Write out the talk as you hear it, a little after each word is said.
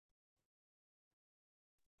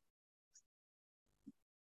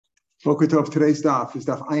Boker Tov, today's daf is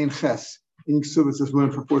daf Ayin Ches. In Ksubas is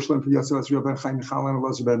learned for Porcelain for Yosef Asriel Ben Chaim Michal and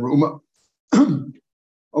Elazar Ben Reuma.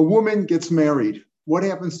 A woman gets married. What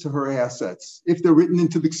happens to her assets? If they're written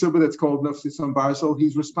into the Ksubah that's called Nafsi Son Barzal,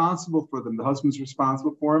 he's responsible for them. The husband's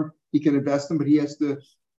responsible for them. He can invest them, but he has to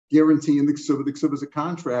guarantee in the Ksubah. The Ksubah is a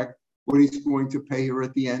contract what he's going to pay her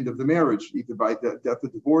at the end of the marriage, either by death or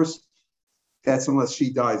divorce. That's unless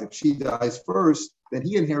she dies. If she dies first, then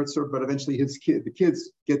he inherits her, but eventually the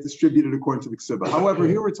kids get distributed according to the Ksubah. However,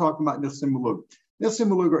 here we're talking about Nechsim Malug. Nechsim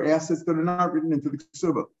Malug are assets that are not written into the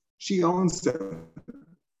Ksubah. She owns them.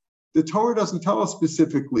 The Torah doesn't tell us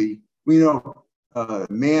specifically. We know a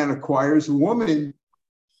man acquires a woman,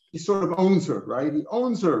 he sort of owns her, right? He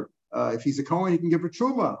owns her. If he's a Kohen, he can give her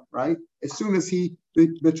truma, right? As soon as he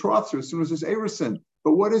betroths her, as soon as there's Erusin.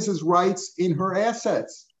 But what is his rights in her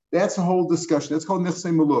assets? That's a whole discussion. That's called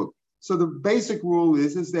Nechsei Malug. So the basic rule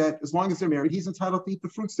is that as long as they're married, he's entitled to eat the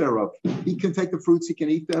fruits thereof. He can take the fruits, he can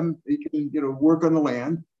eat them, he can work on the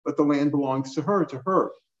land, but the land belongs to her.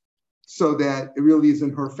 So that it really is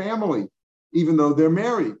in her family, even though they're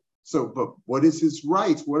married. So, but what is his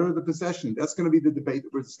rights? What are the possessions? That's going to be the debate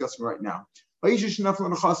that we're discussing right now. She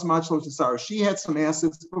had some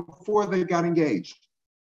assets before they got engaged.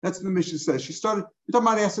 That's what the Mishnah says. We're talking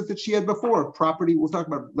about assets that she had before, property. We'll talk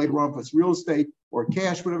about it later on if it's real estate or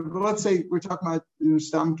cash, whatever. But let's say we're talking about, in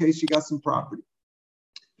some case, she got some property.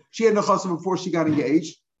 She had nechassim before she got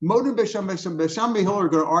engaged. Modin Besham Behil are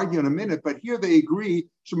going to argue in a minute, but here they agree,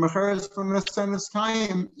 even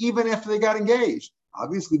after they got engaged.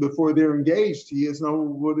 Obviously, before they're engaged,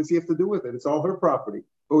 what does he have to do with it? It's all her property.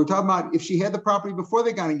 But we're talking about if she had the property before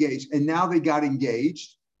they got engaged, and now they got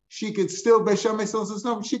engaged, she could still, Beishamai still says,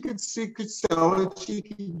 no, she could sell it, she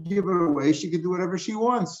could give it away, she could do whatever she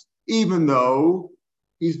wants, even though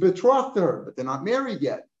he's betrothed to her, but they're not married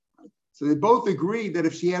yet. So they both agree that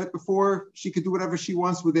if she had it before, she could do whatever she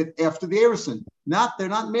wants with it after the Erusin. They're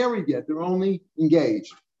not married yet, they're only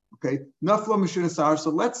engaged. Okay, Nafla Mishinasar. So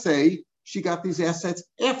let's say she got these assets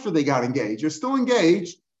after they got engaged. They're still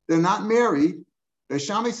engaged, they're not married.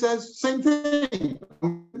 Beishamai says, same thing.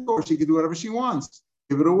 Or she could do whatever she wants.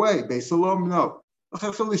 Give it away. Beisalom, no.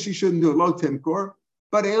 She shouldn't do it. Lo timkor.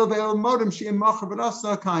 But el modem she in macher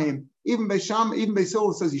v'nasna kayim. Even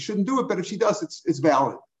Beisil says he shouldn't do it, but if she does, it's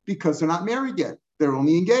valid because they're not married yet. They're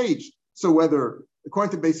only engaged. So whether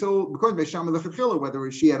according to Beisil,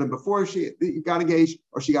 whether she had him before she got engaged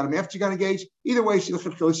or she got him after she got engaged, either way she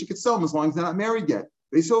could sell him as long as they're not married yet.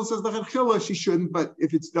 Beisil says she shouldn't, but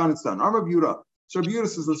if it's done, it's done. Amar Buda. So Buda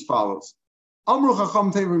says as follows.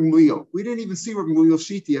 We didn't even see Rabbi Gamliel's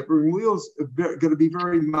sheet yet, but Rabbi Gamliel's going to be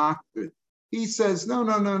very mocked. He says,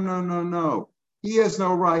 no. He has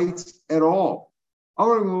no rights at all.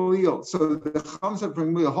 So the Chacham said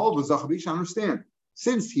Rabbi Gamliel, hold the Zachavish, understand.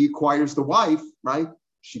 Since he acquires the wife, right,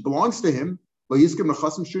 she belongs to him,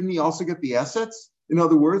 shouldn't he also get the assets? In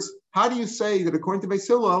other words, how do you say that according to Beis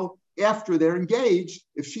Hillel, after they're engaged,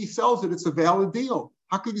 if she sells it, it's a valid deal?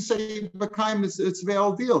 How could you say it's a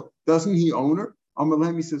valid deal? Doesn't he own her?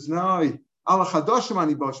 He says, no. I'm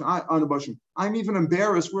even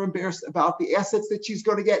embarrassed. We're embarrassed about the assets that she's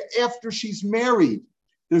going to get after she's married.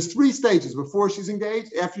 There's 3 stages: before she's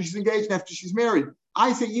engaged, after she's engaged, and after she's married.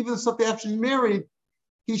 I say even the stuff after she's married,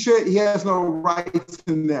 he has no rights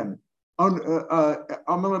in them. The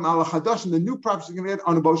new property going to get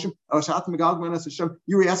on a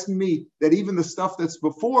you're asking me that even the stuff that's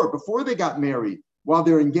before they got married, while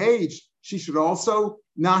they're engaged, she should also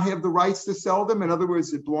not have the rights to sell them. In other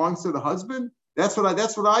words, it belongs to the husband. That's what I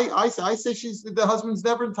say. I say the husband's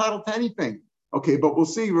never entitled to anything. Okay, but we'll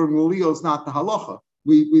see. Rabbi Gamliel is not the halacha.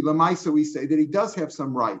 We say that he does have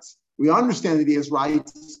some rights. We understand that he has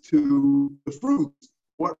rights to the fruits.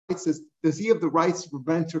 What rights does he have the rights to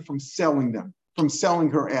prevent her from selling them, from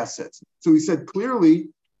selling her assets? So he said clearly,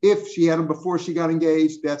 if she had them before she got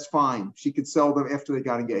engaged, that's fine. She could sell them after they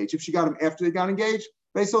got engaged. If she got them after they got engaged,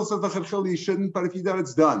 Beisol says you shouldn't, but if you done,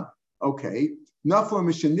 it's done. Okay. Nafla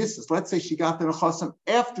Mishanissus. Let's say she got the Nechassim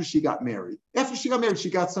after she got married. After she got married, she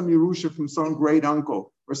got some Yerusha from some great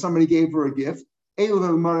uncle, or somebody gave her a gift.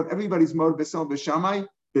 Everybody's motive Beisol B'Shamai,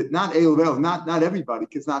 but not Eilvel, not everybody,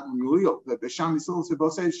 because not real. The B'Shamai says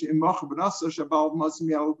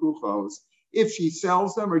if she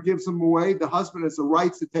sells them or gives them away, the husband has the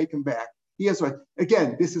rights to take them back. He has right.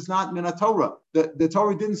 Again, this is not Min Torah. The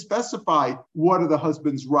Torah didn't specify what are the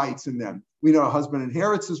husband's rights in them. We know a husband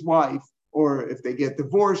inherits his wife, or if they get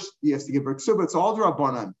divorced, he has to give her ksuba. It's all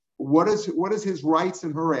drabanan. What is his rights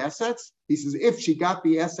in her assets? He says if she got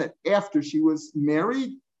the asset after she was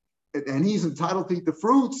married, and he's entitled to eat the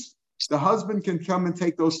fruits, the husband can come and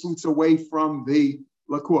take those fruits away from the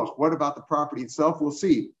lakuach. What about the property itself? We'll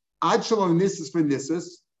see. Ad shalom nissus for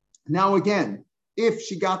nissus. Now again, if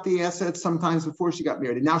she got the assets sometimes before she got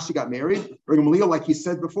married, and now she got married, like he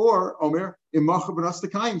said before, Omer, in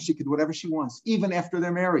she could do whatever she wants, even after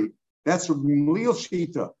they're married. That's Gamliel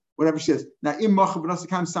Shita, whatever she says. Now, in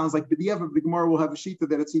Machav sounds like B'di'ev, the Gemara will have a Shita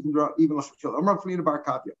that it's even Lachachil. Omer Flina Bar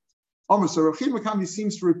Kapia. Omer, so Rav Chid Makami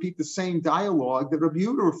seems to repeat the same dialogue that Rabbi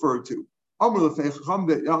Yehuda referred to. They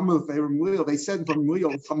said from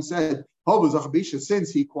Gamliel, Chum said,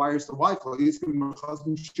 since he acquires the wife,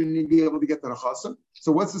 shouldn't he be able to get the Nechasim?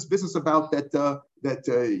 So what's this business about that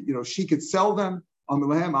she could sell them on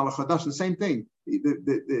the same thing.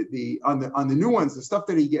 On the new ones, the stuff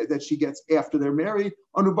that she gets after they're married,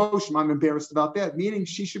 I'm embarrassed about that, meaning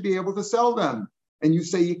she should be able to sell them. And you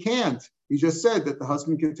say you can't. You just said that the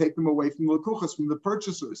husband can take them away from the lekuchas, from the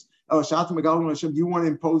purchasers. You want to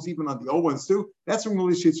impose even on the old ones too. That's when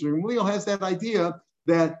Gamliel has that idea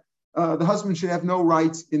that the husband should have no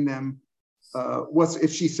rights in them. What's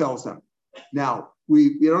if she sells them? Now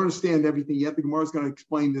we don't understand everything yet. The Gemara is going to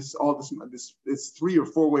explain this 3 or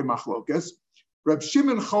 4 way machlokas. Reb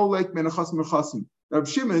Shimon cholek menachas mechasim. Reb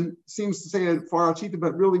Shimon seems to say it far out,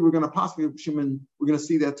 but really we're going to possibly Reb Shimon. We're going to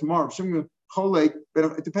see that tomorrow. Reb Shimon cholek, but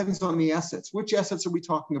it depends on the assets. Which assets are we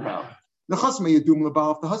talking about? Nechas meyadum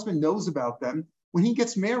lebal. If the husband knows about them, when he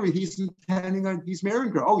gets married, he's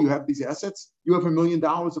marrying her. Oh, you have these assets? You have $1 million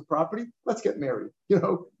of property? Let's get married.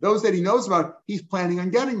 Those that he knows about, he's planning on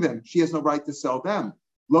getting them. She has no right to sell them.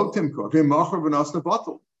 Lo timko.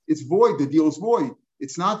 It's void. The deal is void.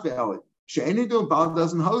 It's not valid. She'eni do bal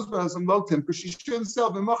doesn't husband lo tim because she shouldn't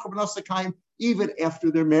sell them even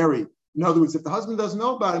after they're married. In other words, if the husband doesn't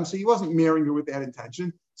know about him, so he wasn't marrying her with that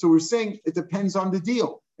intention. So we're saying it depends on the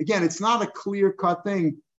deal. Again, it's not a clear-cut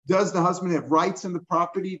thing. Does the husband have rights in the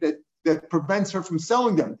property that prevents her from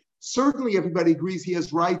selling them? Certainly everybody agrees he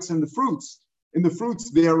has rights in the fruits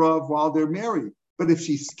thereof while they're married. But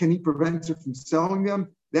can he prevent her from selling them?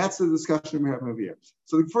 That's the discussion we're having over here.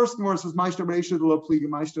 So the first Gemara says, Maishta Reisha the Lo Pligi,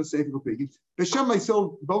 Maishta Sefer Pligi. Beshem and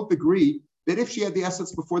still both agree that if she had the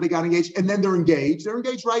assets before they got engaged and then they're engaged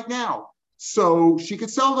right now. So she could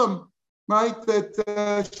sell them, right?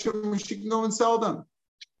 She can go and sell them.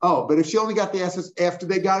 Oh, but if she only got the assets after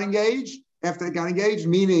they got engaged,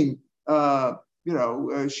 meaning,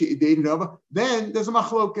 she dated over, then there's a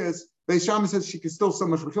machlokas. Beis Shammai says she can still sell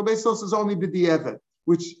machlokas. Beis Hillel says only b'di'evet,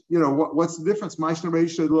 which, what's the difference?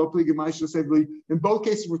 In both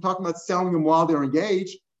cases, we're talking about selling them while they're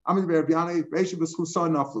engaged. The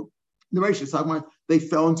Reisha is talking about they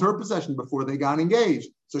fell into her possession before they got engaged.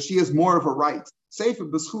 So she has more of a right. Sefer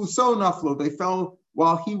b'schuso naflo, they fell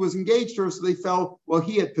while he was engaged to her, so they fell while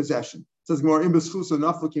he had possession. It says more in b'schuso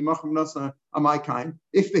naflo ki macham nasa amai kind.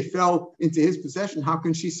 If they fell into his possession, how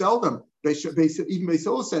can she sell them? Even Beis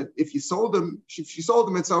Hillel said, if she sold them,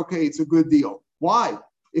 it's okay, it's a good deal. Why?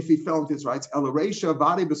 If he fell into his rights, el reisha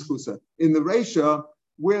vade b'schusa. In the reisha,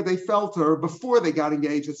 where they fell to her before they got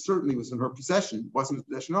engaged, it certainly was in her possession. It wasn't in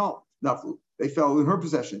possession at all. Naflu. They fell in her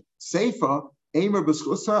possession. Seifa, Eimer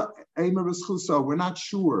b'schusa, we're not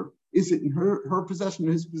sure. Is it in her possession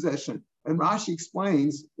or his possession? And Rashi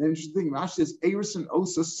explains, the interesting thing, Rashi says, Erison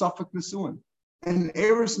osa suffik nesuin. And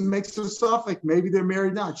Erison makes a suffik. Maybe they're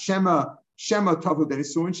married now. Shema tavu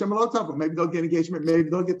denesuin, Shema lo tavu. Maybe they'll get engagement, maybe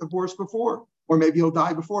they'll get divorced before. Or maybe he'll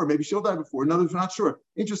die before, maybe she'll die before. In other words, we're not sure.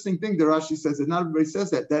 Interesting thing that Rashi says that not everybody says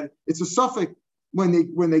that it's a suffix.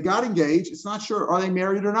 When they got engaged, it's not sure, are they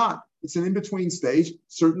married or not? It's an in-between stage.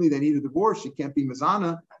 Certainly they need a divorce. She can't be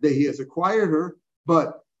Mazana, that he has acquired her,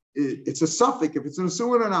 but it's a suffix if it's an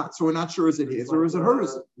Asuin or not. So we're not sure is it his or is it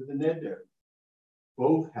hers. With the neder,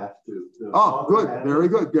 both have to. Good. Very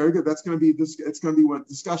good. Very good. That's going to be this. It's going to be what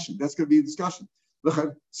discussion. That's going to be a discussion.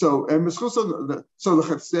 So the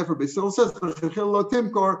Sefer Beis Hillel says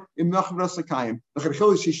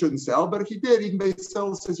she shouldn't sell, but if he did, even Beis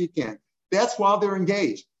Hillel says you can. That's while they're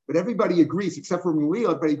engaged. But everybody agrees, except for Gamliel,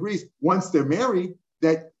 everybody agrees once they're married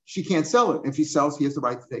that she can't sell it. If he sells, he has the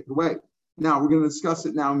right to take it away. Now we're going to discuss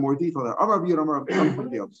it now in more detail. What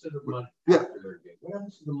happens to the money? Yeah. What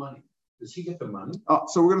happens to the money? Does he get the money?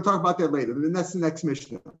 So we're going to talk about that later. And that's the next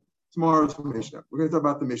Mishnah. Tomorrow's Mishnah. We're going to talk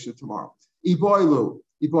about the Mishnah tomorrow. Iboilu.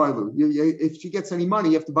 If she gets any money,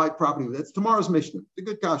 you have to buy property. That's tomorrow's Mishnah. It's a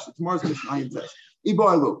good kasha. Tomorrow's Mishnah. I test.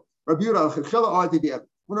 Iboilu. When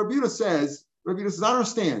Rabbi Yehuda says, I don't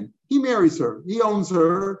understand. He marries her. He owns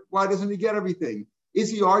her. Why doesn't he get everything? Is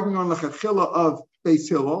he arguing on the Chachila of Beis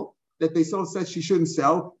Hillel that Beis Hillel says she shouldn't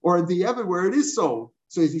sell, or in Di'evet where it is sold?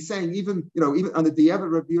 So is he saying even on the Di'evet,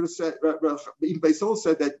 Rabbi Yehuda said, even Beis Hillel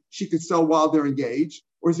said that she could sell while they're engaged,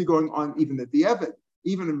 or is he going on even the Di'evet?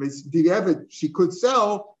 even if B'diavad, she could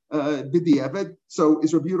sell B'diavad. So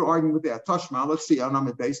is Rabbi Yehuda arguing with that? Tashma, let's see, on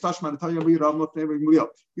Amid Beis. Tashma, tell you Rabbi Yehuda,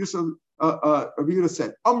 Yusuf, Rabbi Yehuda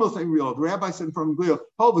said, the rabbi said from Glil,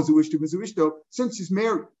 since he's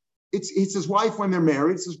married, it's his wife when they're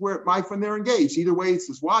married, it's his wife when they're engaged. Either way, it's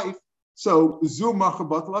his wife. So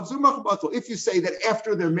if you say that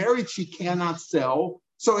after they're married, she cannot sell,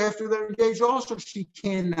 so after they're engaged also, she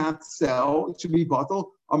cannot sell, it should be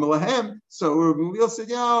batal. So Rabbi Gamliel said,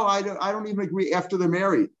 yeah, I don't even agree after they're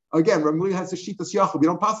married. Again, Rabbi Gamliel has a shitas yachid. We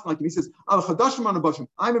don't pass like him. He says,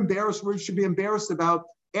 I'm embarrassed. We should be embarrassed about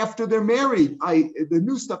after they're married. The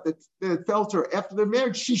new stuff that fell to her after they're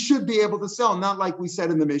married, she should be able to sell, not like we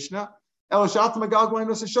said in the Mishnah. You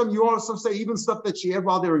also say even stuff that she had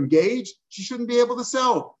while they're engaged, she shouldn't be able to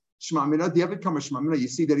sell. You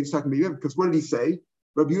see that he's talking about because what did he say?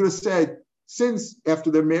 Rabbi Yehuda said, since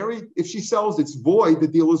after they're married, if she sells, it's void, the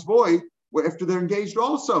deal is void. Where after they're engaged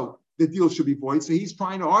also, the deal should be void. So he's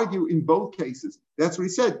trying to argue in both cases. That's what he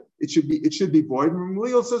said. It should be void. And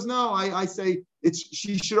Gamliel says, no, I say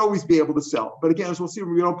she should always be able to sell. But again, as we'll see,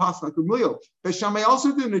 we don't pass like Gamliel. Beis Shammai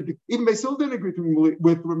also didn't agree. Even Beis Hillel didn't agree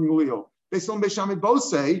with Gamliel. Beis Hillel and Beis Shammai both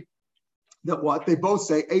say that what? They both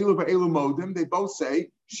say Elu ve'elu modim. They both say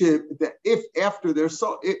that if after they're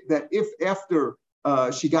so that if after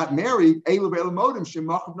she got married, Elu ve'elu modim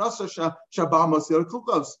shemachav nasa shabal masir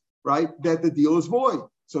kukos, right? That the deal is void.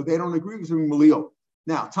 So they don't agree with Gamliel.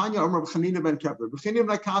 Now, Tanya Amar Chanina ben Kevler, Chanina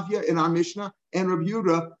ben Kavya in our Mishnah and Rabbi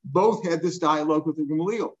Yehuda both had this dialogue with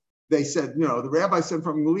Gamliel. They said, the rabbi said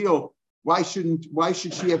from Gamliel, why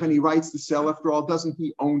should she have any rights to sell? After all, doesn't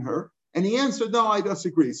he own her? And he answered, no, I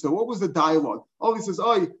disagree. So what was the dialogue? Oh, he says,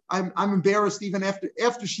 I'm embarrassed even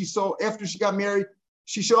after she got married,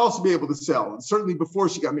 she should also be able to sell, and certainly before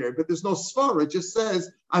she got married. But there's no svara; it just says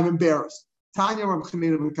I'm embarrassed. Tanya Rabbi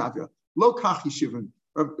Chanina ben Kavya, lo kach yeshivin.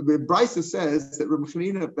 Brisa says that Rabbi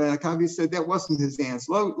Chanina ben Kavya said that wasn't his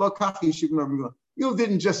answer. Lo kach yeshivin. You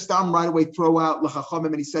didn't just right away throw out l'chachamim,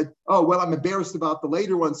 and he said, oh well, I'm embarrassed about the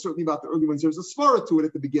later ones, certainly about the early ones. There's a svara to it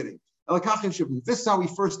at the beginning. This is how he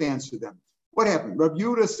first answered them. What happened? Rabbi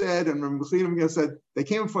Yehuda said, and Rabbi Chanina said, they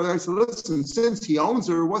came before there and said, listen, since he owns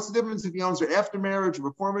her, what's the difference if he owns her after marriage or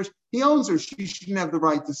before marriage? He owns her. She shouldn't have the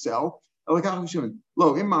right to sell. Lo,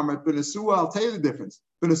 imam, I'll tell you the difference.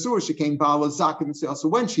 She came bala zakat and sale. So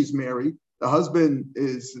when she's married, the husband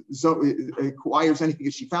acquires anything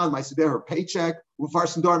that she found. I said there, her paycheck,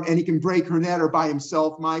 and he can break her net or by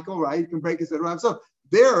himself, Michael, right? He can break his net by himself.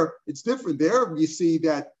 There, it's different. There, you see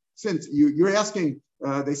that since you're asking,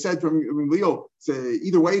 they said from Leo,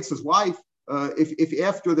 either way, it's his wife. If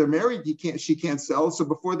after they're married, she can't sell. So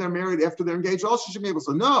before they're married, after they're engaged, also she should be able to.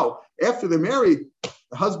 So no, after they're married,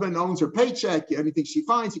 the husband owns her paycheck. Anything she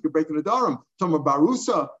finds, he can break in the darum. Toma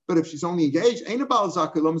barusa. But if she's only engaged, ain't about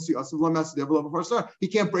he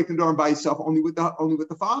can't break the darum by himself, only with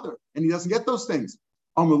the father, and he doesn't get those things.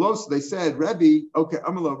 Amulos, they said, Rebbe, okay,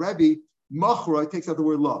 Amulo, Rebbe, Machra, it takes out the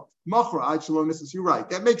word law. Machra, Ad Shalom, you're right.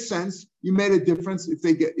 That makes sense. You made a difference. If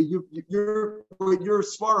they get your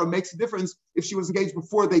svara makes a difference if she was engaged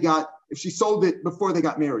if she sold it before they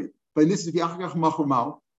got married. But this is Yachach Machra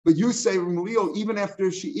Mal. But you say, Leo, even if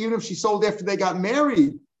she sold after they got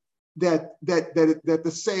married, that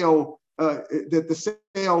the sale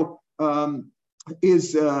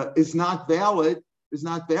is not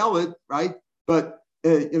valid, right? But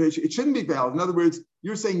it shouldn't be valid. In other words,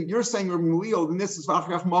 you're saying Leo, and this is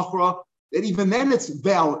Vachach Machra, that even then it's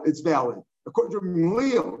valid. According to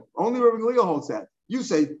Leo, only Leo holds that. You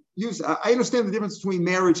say, I understand the difference between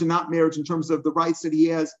marriage and not marriage in terms of the rights that he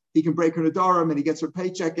has. He can break her nadarim and he gets her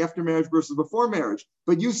paycheck after marriage versus before marriage.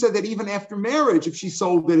 But you said that even after marriage, if she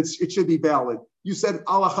sold it, it should be valid. You said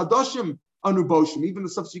ala chadashim anuboshim, even the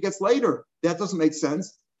stuff she gets later. That doesn't make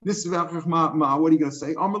sense. This is what are you going to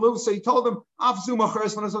say? Amalu, so he told him,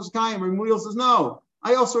 Gamliel says, no,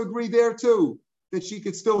 I also agree there too, that she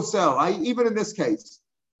could still sell. Even in this case.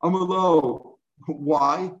 Amalu.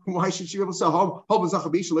 Why? Why should she be able to sell?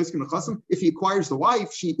 If he acquires the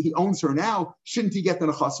wife, he owns her now. Shouldn't he get the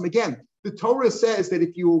nechasim? Again, the Torah says that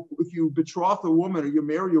if you betroth a woman or you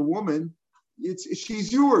marry a woman,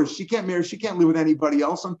 she's yours. She can't live with anybody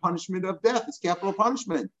else on punishment of death. It's capital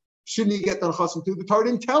punishment. Shouldn't he get the nechasim too? The Torah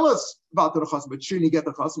didn't tell us about the nechasim, but shouldn't he get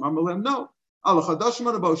the nechasim? No.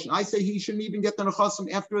 I say he shouldn't even get the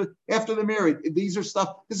nechasim after they're married. These are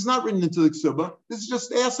stuff. This is not written into the ksuba. This is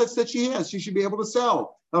just assets that she has. She should be able to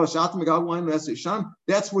sell. That's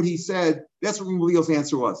what he said. That's what Gamliel's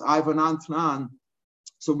answer was.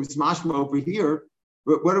 So it's mashma over here.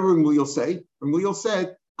 But what did Gamliel say? Gamliel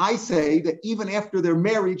said, I say that even after they're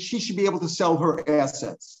married, she should be able to sell her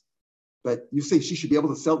assets. But you say she should be able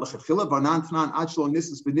to sell the chachila banan tanan achlo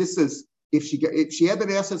nisas benisas. If she had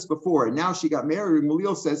the assets before and now she got married,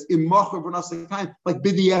 Malil says like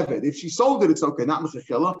b'di'evet. If she sold it, it's okay, not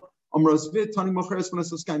mechachila. You got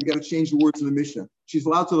to change the words in the Mishnah. She's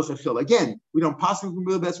allowed to lechachila. Again, we don't pass from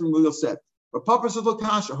Malil. That's what Malil said. But Papa says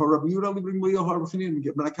Lokasha, Rabbi Yehuda living Malil, Rabbi Chanina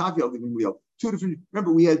Manakavia living Malil. Two different.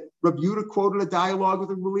 Remember, we had Rabbi Yehuda quoted a dialogue with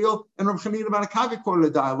Malil, and Rabbi Chanina Manakavia quoted a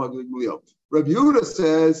dialogue with Malil. Rabbi Yehuda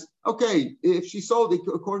says, okay, if she sold it,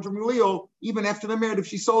 according to Malil, even after they're married, if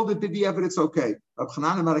she sold it, did the evidence okay? Rabbi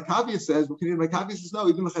Chanina Manakavia says, Rabbi Chanina Manakavia says no,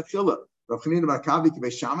 even lechachila. Rabbi Chanina Manakavia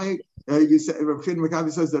Beishamai. Rabbi Chanina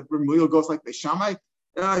Manakavia says that Malil goes like Beishamai.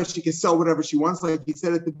 She can sell whatever she wants, like he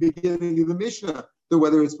said at the beginning of the Mishnah. So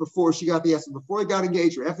whether it's before she got the asset, before he got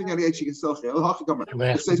engaged, or after he got engaged, she can sell. He says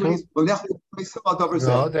there's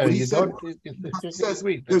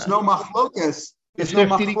no machlokas. There's no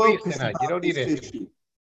machlokas tonight. You don't need it.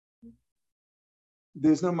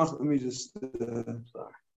 There's no machlokas. Let me just.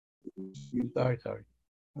 Sorry.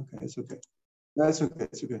 Okay, it's okay. That's okay.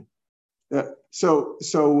 It's okay. All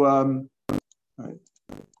right.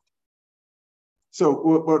 So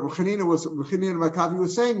what Chanina Makavi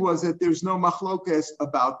was saying was that there's no machlokas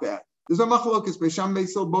about that. There's no machlokas. Beisham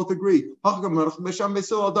Beisil both agree. In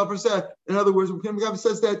other words, Chanina Makavi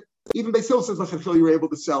says that even Beisil says lechachil you're able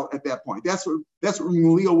to sell at that point. That's what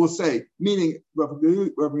Mulio will say. Meaning Rabbi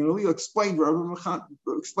Mulio explained by Rabbi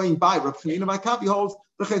Chanina Makavi holds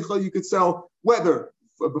lechachil you could sell whether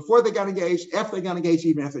before they got engaged, after they got engaged,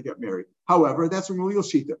 even after they got married. However, that's when Mulil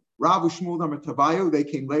Shita. Rav Shmuel Damar Tavayu, they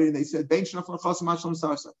came later and they said,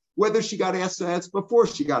 whether she got assets before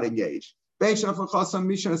she got engaged, or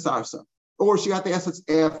she got the assets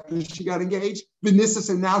after she got engaged,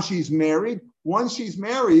 and now she's married. Once she's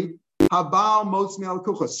married,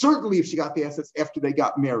 certainly if she got the assets after they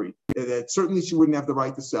got married, certainly she wouldn't have the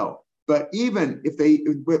right to sell. But even if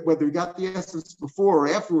whether he got the assets before or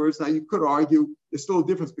afterwards, now you could argue there's still a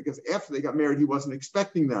difference because after they got married, he wasn't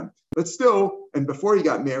expecting them. But still, and before he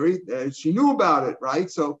got married, she knew about it,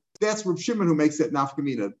 right? So that's Reb Shimon who makes that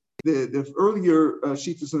nafkamina. The earlier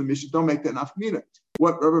shitas in the Mishnah don't make that nafkamina.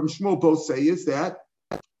 What Rabbi and Shmuel both say is that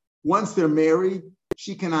once they're married,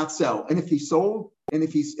 she cannot sell. And if she sold,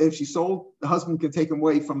 the husband can take him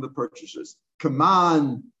away from the purchasers.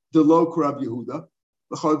 Kaman delo Rabbi Yehuda.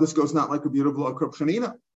 This goes not like a beautiful Rabbi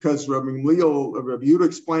Chanina, because Rabbi Yehuda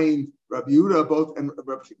explained, Rabbi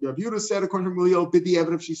Yehuda said, according to Gamliel, did the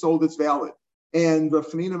evidence she sold it's valid. And Rabbi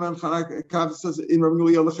Chanina says in Rabbi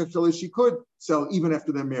Gamliel she could sell even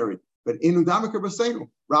after they're married. But in Udamik Rabbeinu,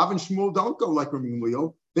 Rav and Shmuel don't go like Rabbi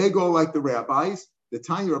Gamliel. They go like the rabbis. The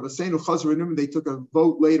Tanya Rabbeinu Chazarinim, they took a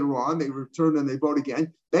vote later on. They returned and they vote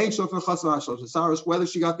again. Whether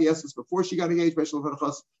she got the essence before she got engaged,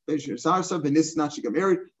 not she got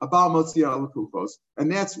married. And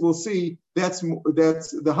that's we'll see. That's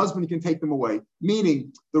the husband can take them away.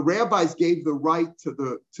 Meaning the rabbis gave the right to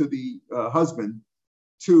the husband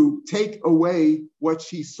to take away what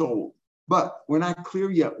she sold, but we're not clear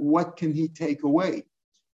yet. What can he take away?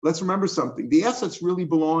 Let's remember something. The assets really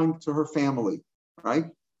belong to her family.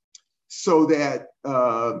 Right? So that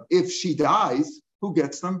if she dies, who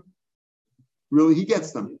gets them? Really, he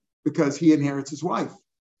gets them because he inherits his wife,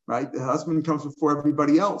 right? The husband comes before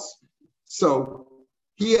everybody else. So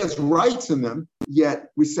he has rights in them,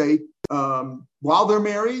 yet we say while they're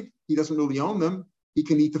married, he doesn't really own them. He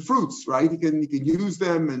can eat the fruits, right? He can use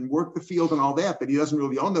them and work the field and all that, but he doesn't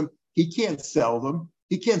really own them. He can't sell them.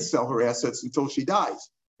 He can't sell her assets until she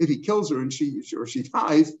dies. If he kills her and she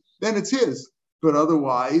dies, then it's his. But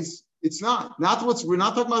otherwise, it's not. We're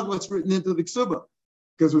not talking about what's written into the Ksuba.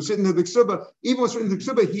 Because what's written into the Ksuba, even what's written into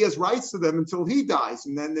the Ksuba, he has rights to them until he dies.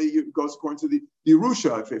 And then it goes according to the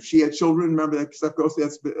Yerusha. If she had children, remember that stuff goes,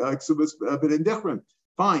 that's Ksuba's a bit indifferent.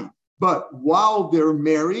 Fine. But while they're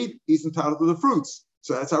married, he's entitled to the fruits.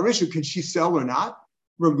 So that's our issue. Can she sell or not?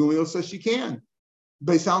 Rabbi Gamliel says she can.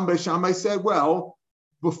 Beishamai said, well,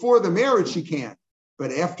 before the marriage she can.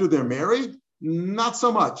 But after they're married, not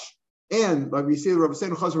so much. And like we see, Rabbi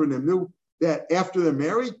Seinu Chazar knew that after they're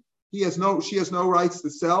married, she has no rights to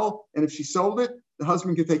sell, and if she sold it, the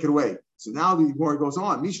husband can take it away. So now the Gemara goes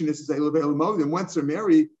on. Mishnah is and once they're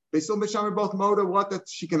married, they still both moda what that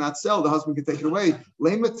she cannot sell. The husband can take it away.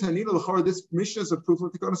 This Mishnah is a proof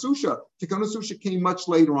of Tikana Susha. Tikana Susha came much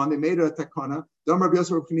later on. They made it a Takana. When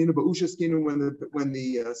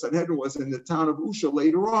the Sanhedrin was in the town of Usha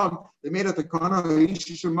later on, they made a Takana.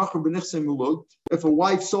 If a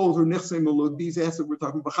wife sold her Nichse Mulug, these assets we're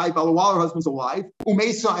talking about, while her husband's alive,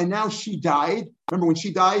 Umesa, and now she died. Remember when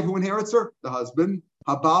she died, who inherits her? The husband.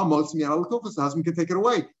 The husband can take it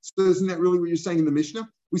away. So isn't that really what you're saying in the Mishnah?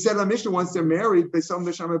 We said in the Mishnah, once they're married, they saw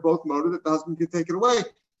Mishnah both motive that the husband can take it away.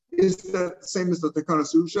 Is that the same as the Tekana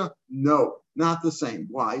Susha? No, not the same.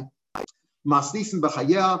 Why? When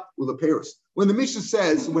the Mishnah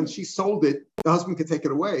says when she sold it, the husband can take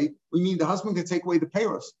it away, we mean the husband can take away the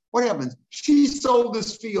payros. What happens? She sold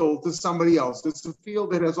this field to somebody else. It's a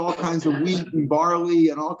field that has all kinds of wheat and barley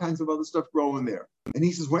and all kinds of other stuff growing there. And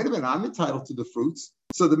he says, wait a minute, I'm entitled to the fruits.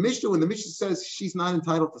 So the Mishnah, when the Mishnah says she's not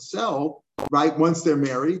entitled to sell, right, once they're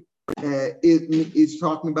married, it is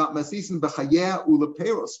talking about masisin b'chayeh ula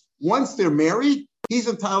payros. Once they're married, he's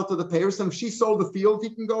entitled to the payros. And if she sold the field, he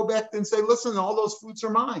can go back and say, listen, all those fruits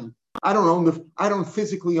are mine. I don't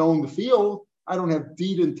physically own the field. I don't have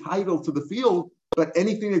deed and title to the field, but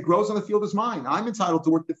anything that grows on the field is mine. I'm entitled to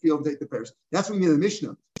work the field and take the payros. That's what we mean in the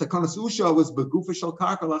Mishnah. Tekanas Usha was begufa shel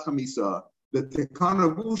karka lachamisa. The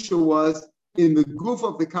Tekana Usha was in the goof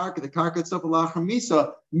of the karka itself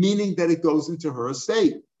lachamisa, meaning that it goes into her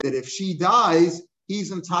estate. That if she dies,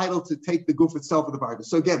 he's entitled to take the goof itself of the bargain.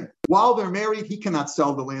 So again, while they're married, he cannot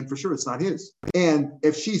sell the land for sure. It's not his. And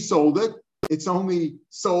if she sold it, it's only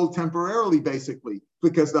sold temporarily, basically,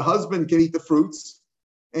 because the husband can eat the fruits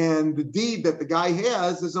and the deed that the guy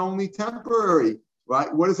has is only temporary,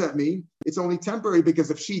 right? What does that mean? It's only temporary because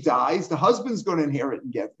if she dies, the husband's going to inherit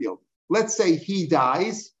and get field. Let's say he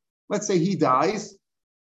dies. Then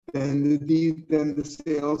the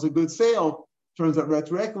sale is a good sale. Turns out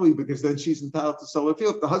retroactively because then she's entitled to sell the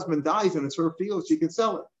field. If the husband dies and it's her field, she can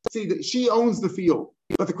sell it. See, she owns the field.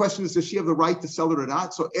 But the question is, does she have the right to sell it or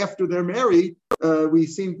not? So after they're married, we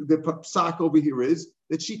seem the psak over here is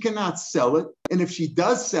that she cannot sell it. And if she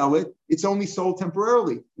does sell it, it's only sold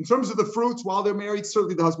temporarily. In terms of the fruits, while they're married,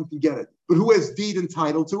 certainly the husband can get it. But who has deed and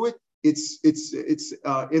title to it? It's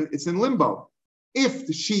in limbo.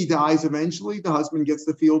 If she dies eventually, the husband gets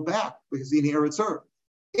the field back because he inherits her.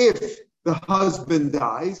 If the husband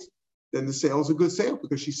dies, then the sale is a good sale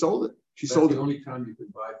because she sold it. That's the only time you can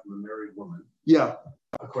buy from a married woman. Yeah.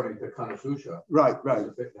 According to Kanasusha. Right.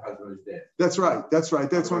 If the husband is dead. That's right. That's one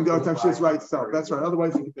of the only time she has right to sell. That's right.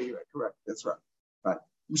 Otherwise, you can pay you right. Correct. That's right. Right.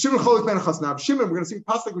 Shimon, we're going to see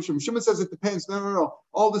pasuk with Shimon. Shimon says it depends. No.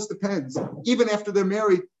 All this depends. Even after they're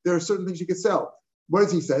married, there are certain things you can sell. What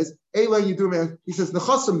does he say? Ela, you do, man. He says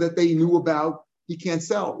nechasim that they knew about. He can't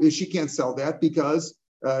sell. She can't sell that because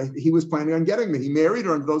he was planning on getting them. He married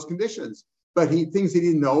her under those conditions. But things he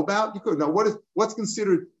didn't know about, you could. Now, what's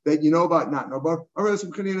considered that you know about, not know about?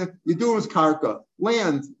 You do as karka,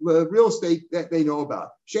 land, real estate that they know about.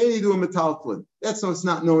 Shani do a metaltlin. That's what's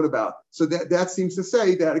not known about. So that seems to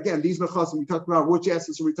say that again, these mechasim we talked about which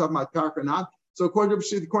assets are we talking about karka or not. So according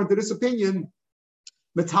to this opinion,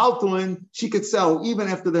 metaltlin she could sell even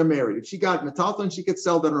after they're married. If she got metaltlin, she could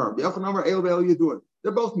sell that on her.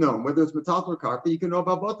 They're both known. Whether it's metaltlin or karka, you can know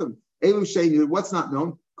about both of them. Elu sheni, what's not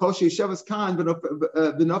known? She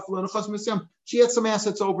had some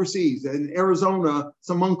assets overseas. In Arizona,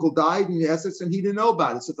 some uncle died in the assets and he didn't know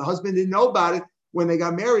about it. So if the husband didn't know about it when they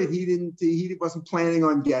got married, he wasn't planning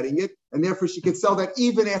on getting it. And therefore she could sell that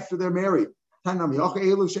even after they're married. What are the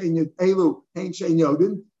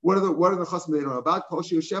chasm they don't know about?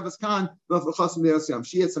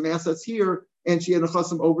 She had some assets here and she had a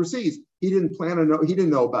chasm overseas. He didn't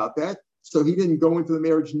know about that. So he didn't go into the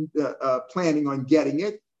marriage planning on getting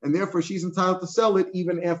it. And therefore, she's entitled to sell it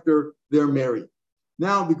even after they're married.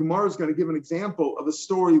 Now, the Gemara is going to give an example of a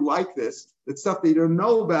story like this, that stuff they don't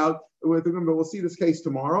know about. We'll see this case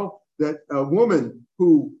tomorrow, that a woman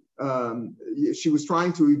who, she was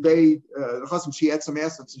trying to evade the husband. She had some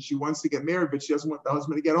assets and she wants to get married, but she doesn't want the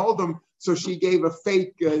husband to get hold of them. So she gave a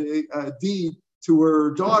fake deed to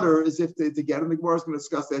her daughter as if to get him. The Gemara is going to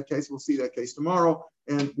discuss that case. We'll see that case tomorrow.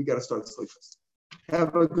 And we got to start sleeping.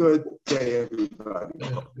 Have a good day, everybody.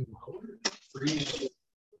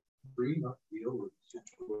 Free not deal with a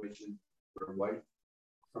situation where a wife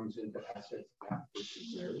comes into assets after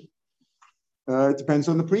she's married? It depends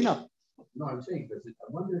on the prenup. No, I'm saying, I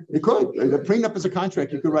wonder if it could. The prenup is a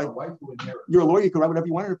contract. You could write. You're a lawyer. You can write whatever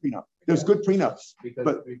you want in a prenup. There's good prenups.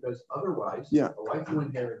 Because otherwise, a wife who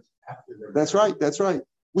inherits after their That's right. That's right.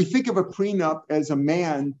 We think of a prenup as a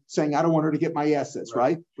man saying, I don't want her to get my assets,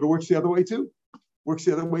 right? But it works the other way too.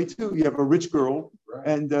 You have a rich girl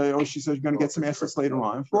and she says you're going to get some assets later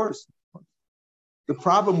on. Of course. The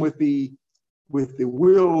problem with the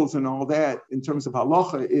wills and all that in terms of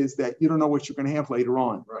halacha is that you don't know what you're going to have later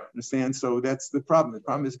on. Right. Understand? So that's the problem. The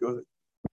problem is